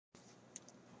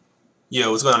Yo,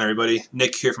 what's going on, everybody?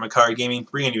 Nick here from AcaRa Gaming,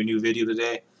 bringing you a new video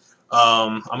today.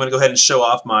 I'm going to go ahead and show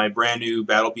off my brand new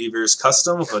Battle Beavers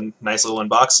custom with a nice little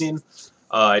unboxing.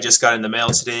 I just got it in the mail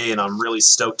today, and I'm really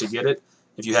stoked to get it.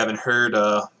 If you haven't heard,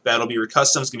 Battle Beaver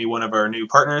Custom is going to be one of our new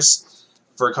partners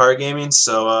for AcaRa Gaming.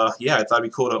 So, yeah, I thought it'd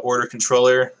be cool to order a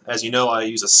controller. As you know, I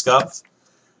use a Scuf,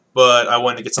 but I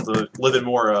wanted to get something a little bit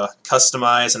more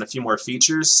customized and a few more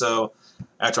features. So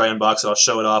after I unbox it, I'll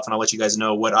show it off, and I'll let you guys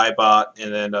know what I bought,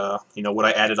 and then you know, what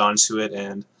I added onto it,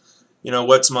 and you know,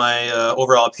 what's my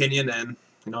overall opinion, and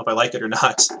you know, if I like it or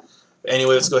not. But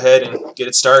anyway, let's go ahead and get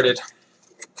it started.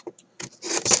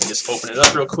 So just open it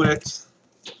up real quick.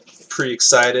 Pretty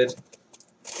excited.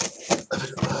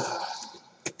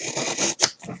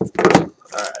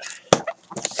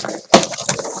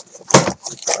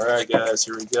 Alright guys,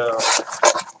 here we go.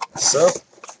 So,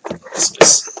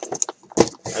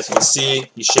 as you can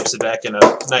see, he ships it back in a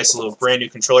nice little brand new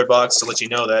controller box to let you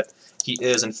know that he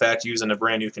is in fact using a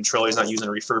brand new controller. He's not using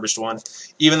a refurbished one.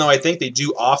 Even though I think they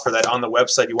do offer that on the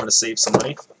website if you want to save some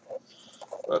money.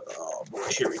 But, oh boy,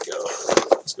 here we go.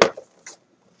 Let's go.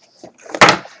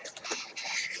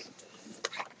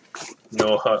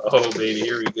 No, oh baby,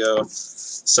 here we go.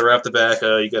 So right off the back,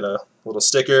 you get a little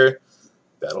sticker,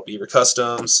 Battle Beaver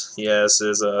Customs. He has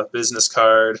his business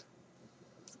card.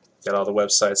 Got all the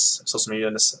websites, social media,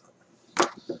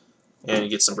 and you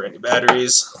get some brand new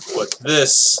batteries. But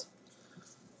this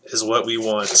is what we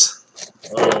want.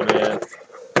 Oh man,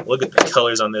 look at the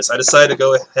colors on this. I decided to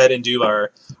go ahead and do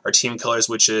our team colors,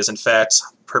 which is in fact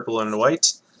purple and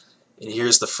white. And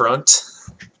here's the front.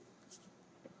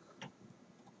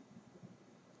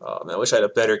 Oh man, I wish I had a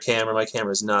better camera. My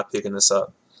camera is not picking this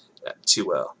up too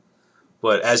well.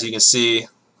 But as you can see,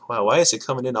 wow, why is it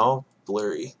coming in all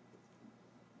blurry?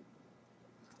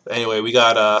 But anyway, we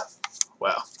got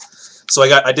wow. So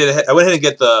I went ahead and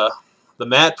get the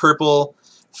matte purple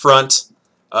front.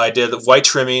 I did the white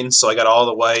trimming, so I got all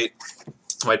the white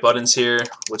buttons here,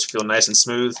 which feel nice and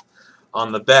smooth.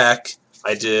 On the back,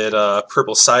 I did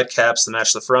purple side caps to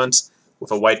match the front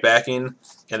with a white backing,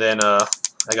 and then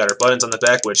I got our buttons on the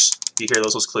back, which you hear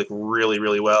those click really,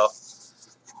 really well.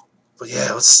 But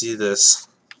yeah, let's see this.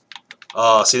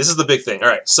 Oh, see, this is the big thing. All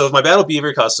right, so with my Battle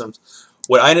Beaver Customs,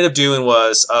 what I ended up doing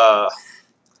was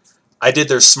I did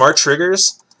their smart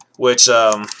triggers, which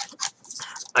I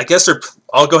guess they're.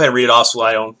 I'll go ahead and read it off so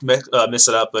I don't mess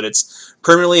it up. But it's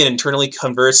permanently and internally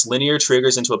converts linear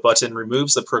triggers into a button,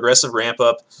 removes the progressive ramp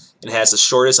up, and has the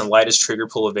shortest and lightest trigger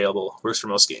pull available. Works for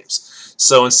most games.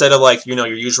 So instead of like your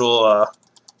usual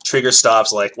trigger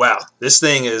stops, like wow, this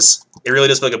thing is. It really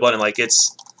does feel like a button. Like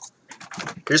it's.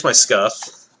 Here's my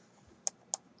Scuf.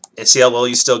 And see how low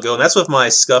you still go. And that's with my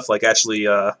Scuf, like actually,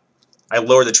 I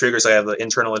lower the triggers, so I have the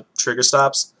internal trigger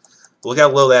stops. But look how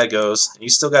low that goes. And you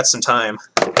still got some time.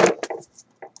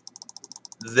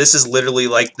 This is literally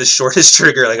like the shortest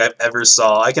trigger like I've ever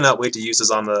saw. I cannot wait to use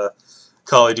this on the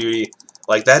Call of Duty.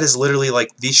 Like that is literally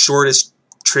like the shortest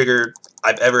trigger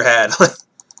I've ever had.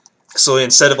 So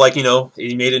instead of like, you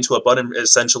made it into a button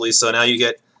essentially, so now you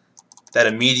get that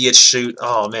immediate shoot.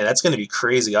 Oh man, that's going to be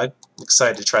crazy. I'm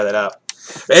excited to try that out.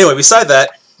 But anyway, beside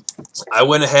that, I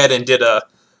went ahead and did a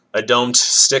domed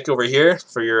stick over here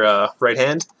for your right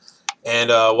hand. And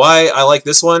why I like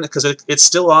this one, because it's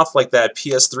still off like that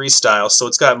PS3 style, so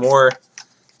it's got more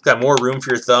room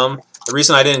for your thumb. The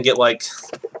reason I didn't get like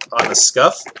on the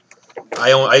Scuf,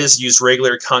 I just used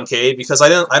regular concave because I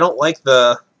don't like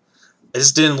the. It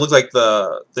just didn't look like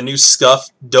the new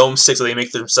Scuf dome sticks that they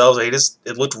make themselves.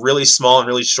 It looked really small and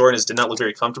really short, and it did not look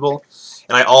very comfortable.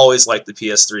 And I always liked the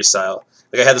PS3 style.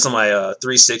 Like I had this on my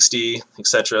 360,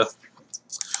 etc.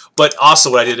 But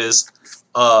also what I did is,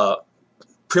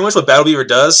 pretty much what Battle Beaver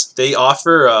does, they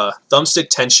offer thumbstick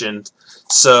tension.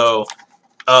 So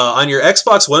on your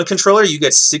Xbox One controller, you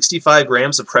get 65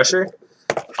 grams of pressure.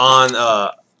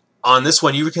 On this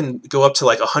one, you can go up to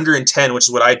like 110, which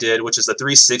is what I did, which is the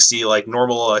 360 like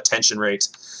normal tension rate.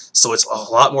 So it's a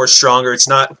lot more stronger. It's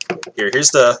not here.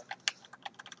 There's the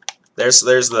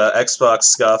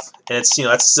Xbox Scuf, and it's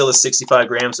that's still a 65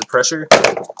 grams of pressure.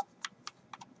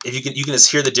 If you can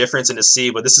just hear the difference and to see,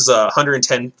 but this is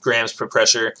 110 grams per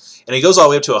pressure, and it goes all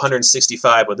the way up to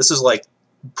 165. But this is like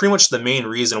pretty much the main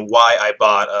reason why I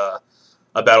bought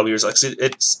a Battle Beaver. Like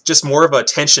it's just more of a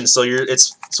tension, so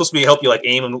it's supposed to help you like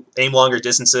aim longer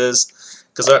distances.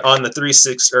 Because on the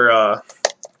 360 or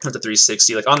not the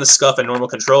 360, like on the Scuf and normal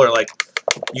controller, like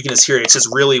you can just hear it. It's just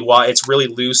really wide. It's really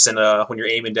loose, and when you're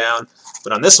aiming down.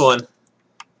 But on this one,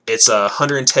 it's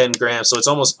 110 grams, so it's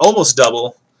almost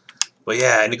double. But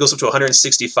yeah, and it goes up to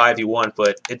 165 if you want,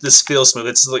 but this feels smooth.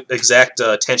 It's the exact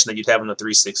tension that you'd have on the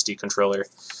 360 controller.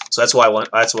 So that's why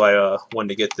I wanted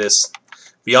to get this,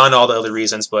 beyond all the other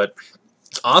reasons, but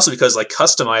also because like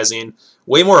customizing,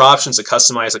 way more options to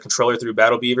customize a controller through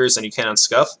Battle Beavers than you can on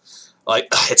Scuf. Like,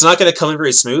 it's not going to come in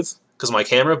very smooth because of my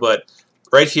camera, but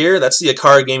right here, that's the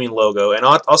AcaRa Gaming logo, and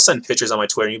I'll send pictures on my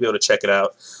Twitter, and you'll be able to check it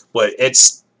out. But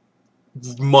it's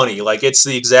money. Like, it's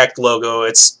the exact logo.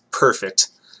 It's perfect.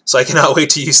 So I cannot wait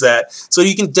to use that. So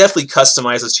you can definitely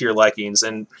customize this to your likings.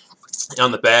 And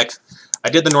on the back, I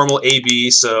did the normal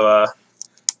A-B, so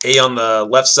A on the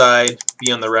left side,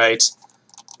 B on the right.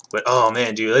 But oh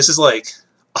man, dude, this is like,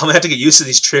 I'm gonna have to get used to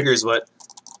these triggers, but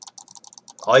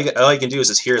all you can do is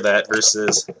just hear that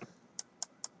versus,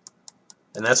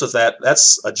 and that's what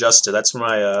that's adjusted. That's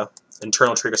my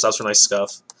internal trigger stops for my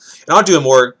Scuf. And I'll do a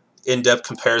more in-depth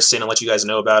comparison and let you guys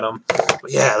know about them.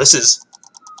 But yeah,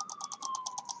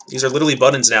 these are literally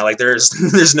buttons now. Like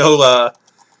there's no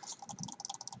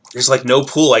there's like no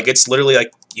pull. Like it's literally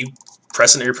like you're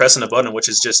pressing a button, which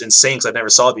is just insane because I've never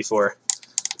saw it before.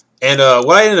 And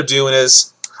what I ended up doing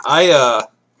is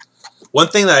one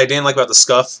thing that I didn't like about the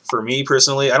Scuf, for me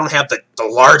personally, I don't have the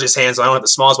largest hands. I don't have the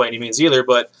smallest by any means either.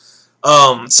 But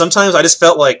sometimes I just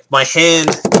felt like my hand,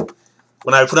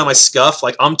 when I put on my Scuf,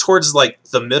 like I'm towards like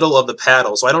the middle of the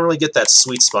paddle, so I don't really get that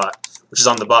sweet spot, which is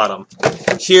on the bottom.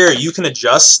 Here you can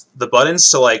adjust the buttons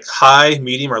to like high,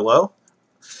 medium, or low,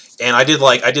 and I did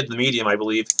the medium, I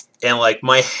believe, and like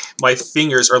my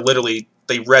fingers are literally,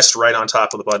 they rest right on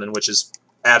top of the button, which is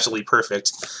absolutely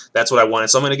perfect. That's what I wanted.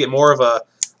 So I'm going to get more of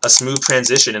a smooth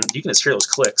transition, and you can just hear those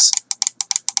clicks.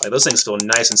 Like those things feel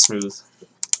nice and smooth.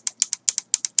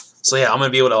 So yeah, I'm going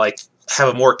to be able to like have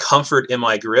a more comfort in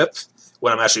my grip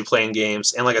when I'm actually playing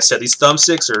games. And like I said, these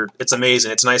thumbsticks it's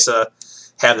amazing. It's nice to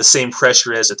have the same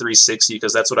pressure as a 360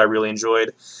 because that's what I really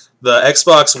enjoyed. The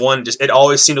Xbox One, it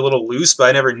always seemed a little loose, but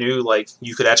I never knew like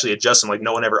you could actually adjust them. Like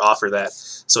no one ever offered that.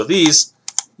 So these,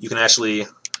 you can actually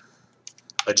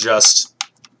adjust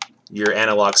your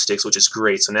analog sticks, which is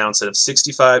great. So now instead of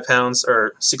 65 pounds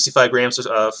or 65 grams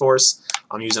of force,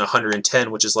 I'm using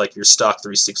 110, which is like your stock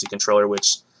 360 controller,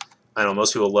 which I know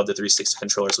most people love the 360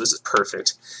 controller, so this is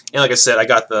perfect. And like I said, I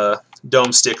got the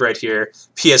dome stick right here,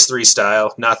 PS3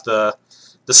 style, not the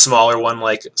smaller one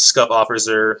like Scuf offers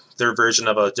their version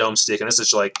of a dome stick, and this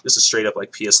is straight up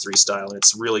like PS3 style, and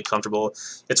it's really comfortable.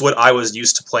 It's what I was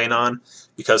used to playing on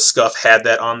because Scuf had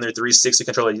that on their 360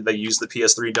 controller. They used the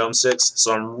PS3 dome sticks,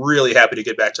 so I'm really happy to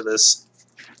get back to this.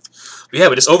 But yeah,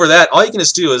 but just over that, all you can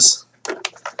just do is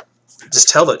just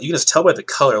tell you can just tell by the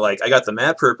color. Like I got the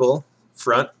matte purple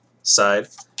front, side,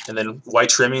 and then white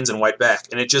trimmings and white back,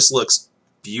 and it just looks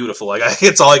beautiful. Like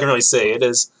it's all I can really say. It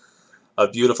is a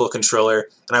beautiful controller,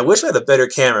 and I wish I had a better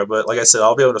camera, but like I said,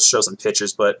 I'll be able to show some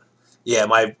pictures. But yeah,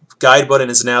 my guide button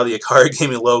is now the AcaRa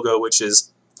Gaming logo, which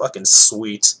is fucking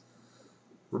sweet.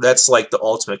 That's like the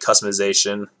ultimate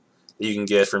customization that you can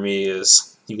get. For me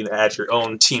is you can add your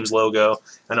own team's logo.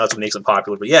 I know that's what makes it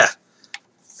popular, but yeah,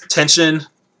 tension,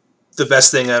 the best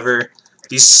thing ever.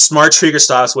 These smart trigger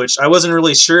stops, which I wasn't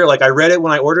really sure. Like I read it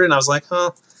when I ordered it, and I was like,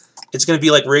 huh, it's gonna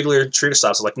be like regular trigger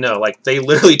stops. I was like, no, like they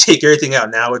literally take everything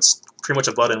out. Now it's pretty much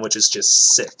a button, which is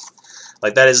just sick.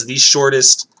 Like that is the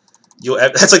shortest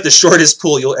that's like the shortest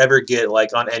pull you'll ever get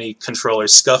like on any controller,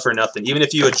 Scuf or nothing. Even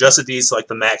if you adjusted these to like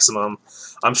the maximum,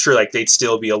 I'm sure like they'd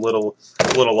still be a little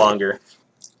longer.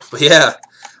 But yeah,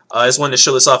 I just wanted to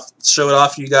show it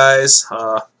off to you guys.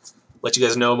 Let you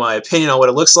guys know my opinion on what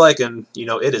it looks like, and you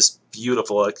know it is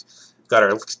beautiful. Like got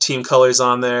our team colors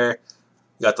on there,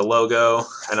 got the logo.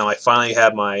 I know I finally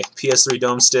have my PS3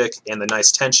 dome stick and the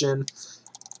nice tension,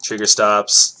 trigger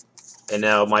stops, and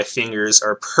now my fingers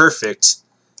are perfect.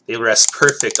 They rest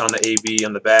perfect on the AB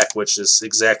on the back, which is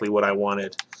exactly what I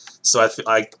wanted. So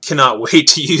I cannot wait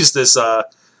to use this.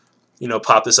 You know,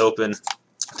 pop this open.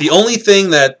 The only thing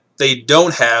that they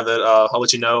don't have that I'll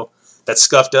let you know that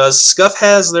Scuf does. Scuf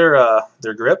has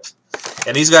their grip,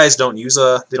 and these guys don't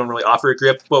they don't really offer a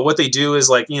grip. But what they do is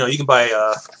like, you know, you can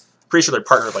buy pretty sure they're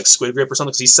partnered with like Squid Grip or something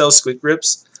because he sells Squid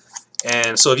Grips.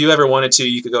 And so if you ever wanted to,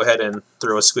 you could go ahead and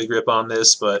throw a Squid Grip on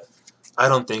this, but I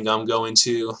don't think I'm going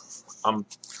to.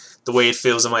 The way it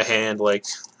feels in my hand, like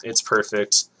it's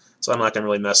perfect. So I'm not gonna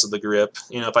really mess with the grip.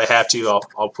 You know, if I have to,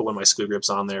 I'll put one of my Squid Grips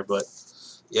on there. But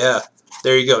yeah,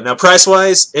 there you go. Now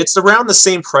price-wise, it's around the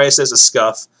same price as a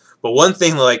Scuf. But one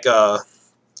thing like that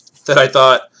I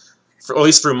thought, at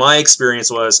least through my experience,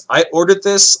 was I ordered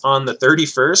this on the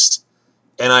 31st,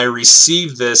 and I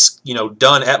received this, you know,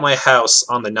 done at my house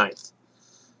on the 9th.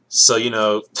 So you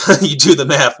know, you do the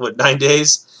math. What, 9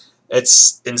 days?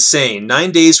 It's insane.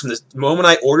 9 days from the moment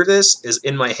I ordered this is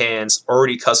in my hands,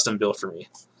 already custom built for me.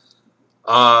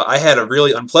 I had a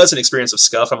really unpleasant experience of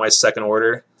Scuf on my second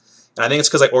order, and I think it's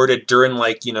because I ordered it during,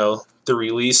 like, you know, the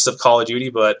release of Call of Duty,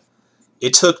 but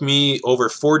it took me over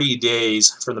 40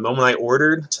 days from the moment I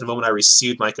ordered to the moment I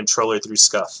received my controller through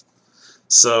Scuf.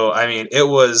 So, I mean, it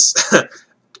was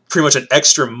pretty much an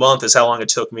extra month is how long it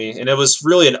took me, and it was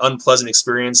really an unpleasant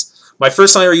experience. My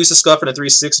first time I ever used a Scuf in a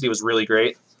 360 was really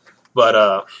great,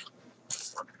 but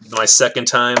my second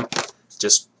time,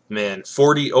 just, man,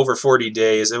 over 40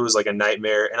 days, it was like a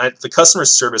nightmare, and the customer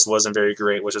service wasn't very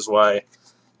great, which is why,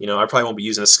 you know, I probably won't be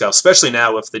using a Scuf, especially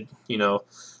now with the, you know,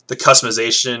 the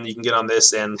customization you can get on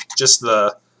this and just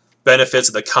the benefits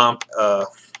of the comp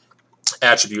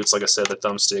attributes, like I said, the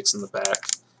thumbsticks in the back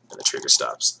and the trigger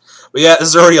stops. But yeah, this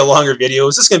is already a longer video.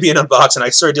 It's just going to be an unboxing. I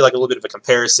sort of did like a little bit of a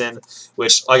comparison,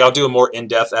 which like I'll do a more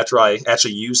in-depth after I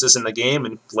actually use this in the game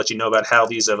and let you know about how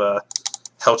these have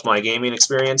helped my gaming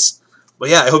experience. But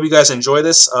yeah, I hope you guys enjoy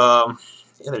this. Yeah,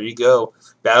 there you go.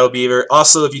 Battle Beaver.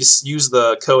 Also, if you use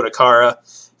the code AcaRa,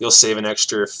 you'll save an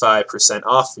extra 5%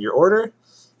 off your order.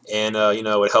 And, you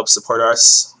know, it helps support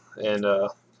us. And,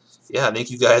 yeah, I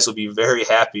think you guys will be very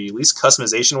happy, at least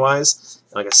customization-wise.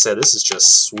 Like I said, this is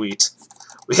just sweet.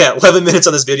 But yeah, 11 minutes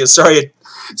on this video. Sorry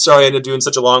I ended up doing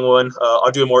such a long one.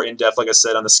 I'll do a more in-depth, like I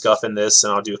said, on the Scuf in this,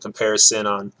 and I'll do a comparison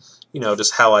on, you know,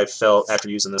 just how I felt after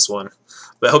using this one.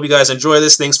 But I hope you guys enjoy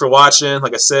this. Thanks for watching.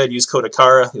 Like I said, use code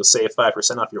AcaRa. You'll save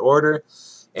 5% off your order.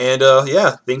 And,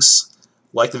 yeah, thanks.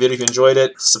 Like the video if you enjoyed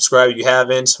it. Subscribe if you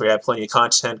haven't. We have plenty of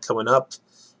content coming up.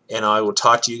 And I will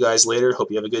talk to you guys later. Hope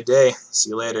you have a good day.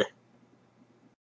 See you later.